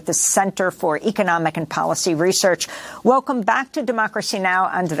fellow at the Center for Economic and Policy Research. Welcome back to Democracy Now!,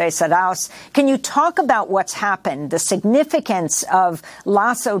 Andrés Arauz. Can you talk about what's happened, the significance of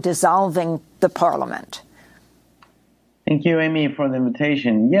Lasso dissolving the parliament? Thank you, Amy, for the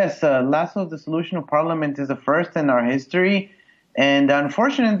invitation. Yes, Lasso's dissolution of parliament is a first in our history. And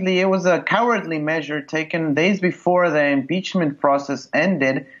unfortunately, it was a cowardly measure taken days before the impeachment process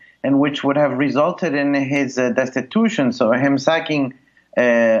ended, and which would have resulted in his destitution, so him sacking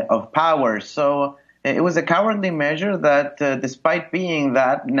of power. So it was a cowardly measure that, despite being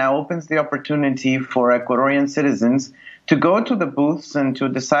that, now opens the opportunity for Ecuadorian citizens to go to the booths and to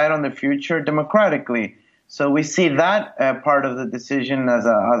decide on the future democratically. So we see that part of the decision as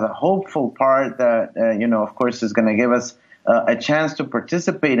a hopeful part that, of course, is going to give us a chance to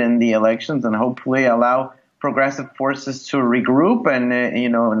participate in the elections and hopefully allow progressive forces to regroup and,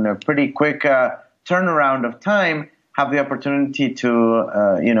 in a pretty quick turnaround of time, have the opportunity to,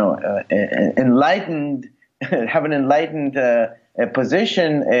 have an enlightened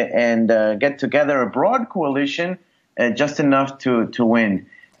position and get together a broad coalition just enough to win.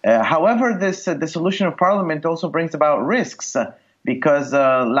 However, this dissolution of parliament also brings about risks because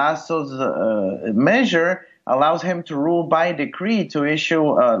Lasso's measure allows him to rule by decree, to issue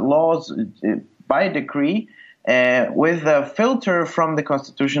laws by decree with a filter from the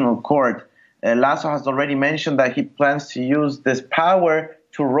Constitutional Court. Lasso has already mentioned that he plans to use this power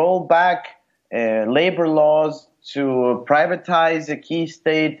to roll back labor laws, to privatize the key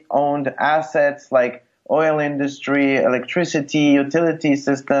state-owned assets like oil industry, electricity, utility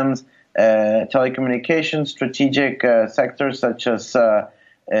systems, telecommunications, strategic sectors such as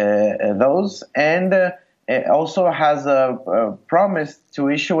those, and also has a promise to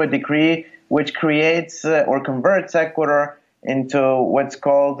issue a decree which creates or converts Ecuador into what's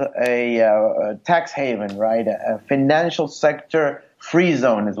called a tax haven, right? A financial sector free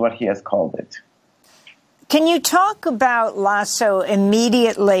zone is what he has called it. Can you talk about Lasso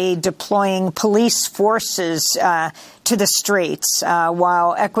immediately deploying police forces to the streets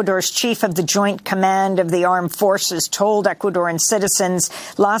while Ecuador's chief of the Joint Command of the Armed Forces told Ecuadorian citizens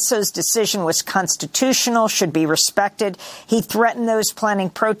Lasso's decision was constitutional, should be respected? He threatened those planning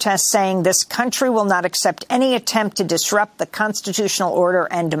protests, saying this country will not accept any attempt to disrupt the constitutional order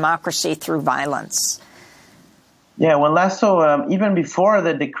and democracy through violence. Yeah, well, Lasso, even before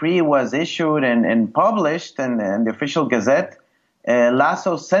the decree was issued and published in the official gazette,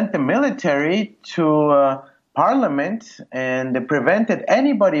 Lasso sent the military to parliament and prevented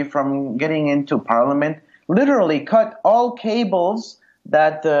anybody from getting into parliament, literally cut all cables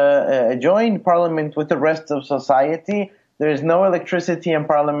that joined parliament with the rest of society. There is no electricity in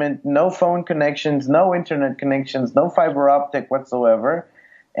parliament, no phone connections, no internet connections, no fiber optic whatsoever.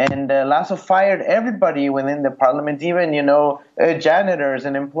 And Lasso fired everybody within the parliament, even, janitors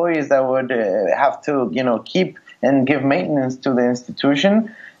and employees that would have to, keep and give maintenance to the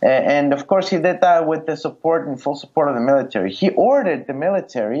institution. And, of course, he did that with the support and full support of the military. He ordered the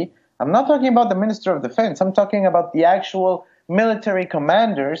military. I'm not talking about the Minister of Defense. I'm talking about the actual military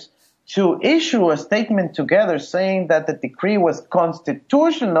commanders to issue a statement together saying that the decree was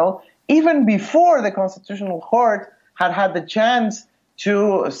constitutional even before the Constitutional Court had the chance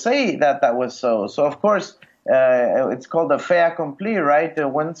to say that that was so. So, of course, it's called a fait accompli, right?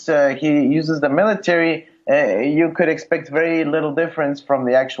 Once he uses the military, you could expect very little difference from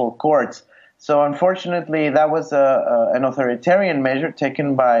the actual courts. So, unfortunately, that was an authoritarian measure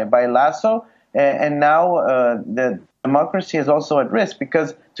taken by Lasso, and now the democracy is also at risk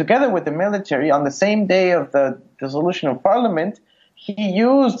because together with the military, on the same day of the dissolution of parliament, he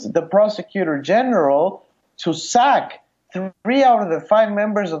used the prosecutor general to sack 3 out of the 5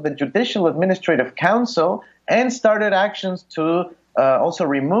 members of the Judicial Administrative Council and started actions to also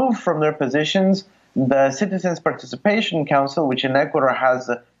remove from their positions the Citizens Participation Council, which in Ecuador has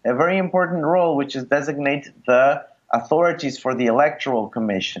a very important role, which is designate the authorities for the Electoral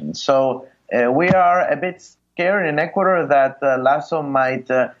Commission. So we are a bit scared in Ecuador that Lasso might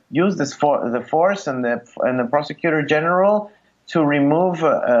use this the force and the prosecutor general to remove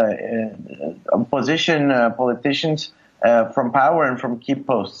opposition politicians from power and from key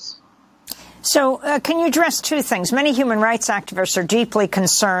posts. So can you address two things? Many human rights activists are deeply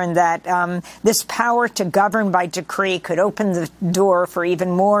concerned that this power to govern by decree could open the door for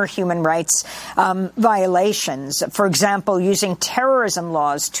even more human rights violations. For example, using terrorism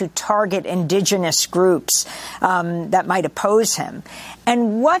laws to target indigenous groups that might oppose him.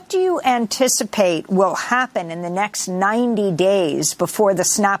 And what do you anticipate will happen in the next 90 days before the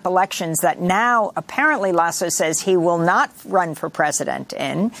snap elections that now apparently Lasso says he will not run for president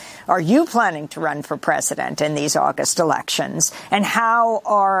in? Are you planning to run for president in these August elections? And how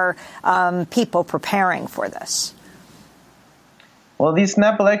are people preparing for this? Well, these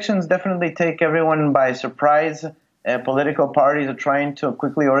snap elections definitely take everyone by surprise. Political parties are trying to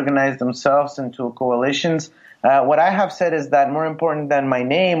quickly organize themselves into coalitions. What I have said is that more important than my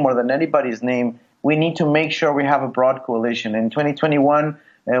name or than anybody's name, we need to make sure we have a broad coalition. In 2021,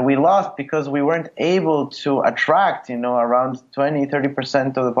 we lost because we weren't able to attract, around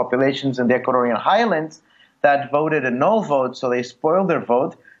 20-30% of the populations in the Ecuadorian highlands that voted a no vote, so they spoiled their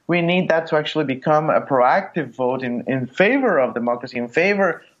vote. We need that to actually become a proactive vote in favor of democracy, in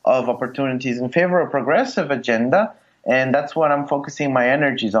favor of opportunities, in favor of a progressive agenda, and that's what I'm focusing my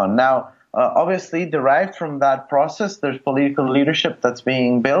energies on. Now, obviously, derived from that process, there's political leadership that's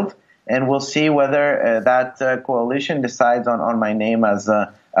being built, and we'll see whether that coalition decides on my name as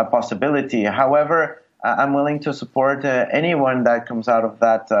a possibility. However, I'm willing to support anyone that comes out of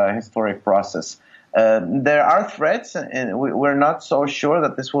that historic process. There are threats, and we're not so sure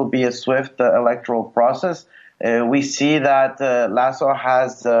that this will be a swift electoral process. We see that Lasso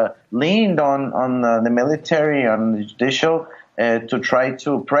has leaned on the military, on the judicial, to try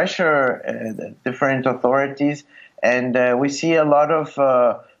to pressure different authorities. And we see a lot of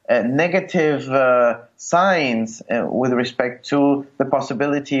negative signs with respect to the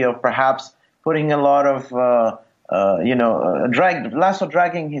possibility of perhaps putting a lot of, Lasso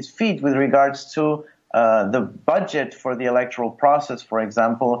dragging his feet with regards to the budget for the electoral process, for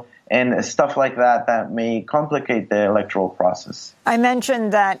example, and stuff like that may complicate the electoral process. I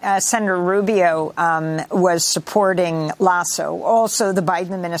mentioned that Senator Rubio was supporting Lasso. Also, the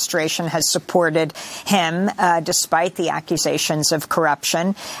Biden administration has supported him despite the accusations of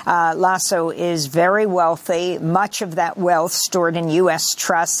corruption. Lasso is very wealthy, much of that wealth stored in U.S.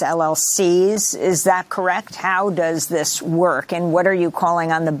 trusts, LLCs. Is that correct? How does this work? And what are you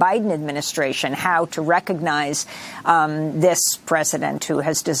calling on the Biden administration, how to recognize this president who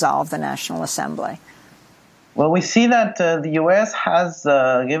has dissolved the National Assembly? Well, we see that the U.S. has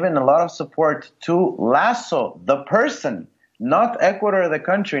given a lot of support to Lasso, the person, not Ecuador, the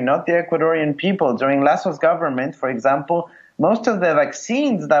country, not the Ecuadorian people. During Lasso's government, for example, most of the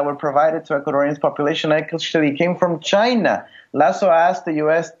vaccines that were provided to Ecuadorian's population actually came from China. Lasso asked the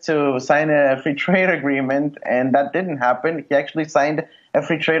U.S. to sign a free trade agreement, and that didn't happen. He actually signed a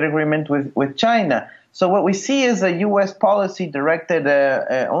free trade agreement with China. So what we see is a U.S. policy directed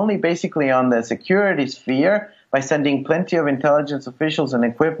only basically on the security sphere by sending plenty of intelligence officials and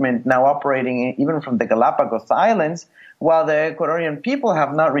equipment now operating even from the Galapagos Islands, while the Ecuadorian people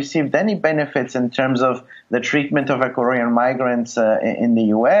have not received any benefits in terms of the treatment of Ecuadorian migrants in the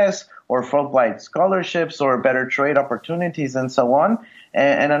U.S. or Fulbright scholarships or better trade opportunities and so on.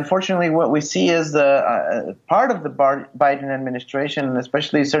 And unfortunately, what we see is part of the Biden administration, and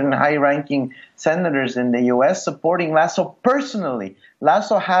especially certain high-ranking senators in the U.S., supporting Lasso personally.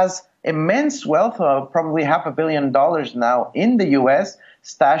 Lasso has immense wealth of probably $500 million now in the U.S.,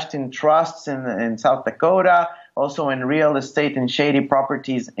 stashed in trusts in South Dakota, also in real estate and shady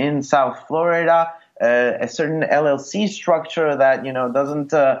properties in South Florida. a certain LLC structure that,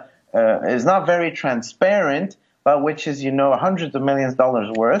 doesn't is not very transparent, but which is, hundreds of millions of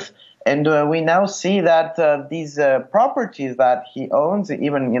dollars worth. And we now see that these properties that he owns,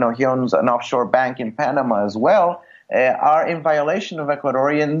 even, he owns an offshore bank in Panama as well, are in violation of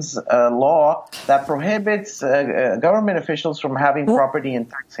Ecuadorians' law that prohibits government officials from having property in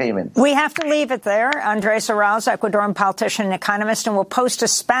tax havens. We have to leave it there. Andres Arauz, Ecuadorian politician and economist, and we'll post a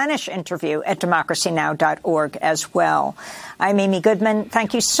Spanish interview at democracynow.org as well. I'm Amy Goodman.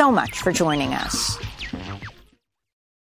 Thank you so much for joining us.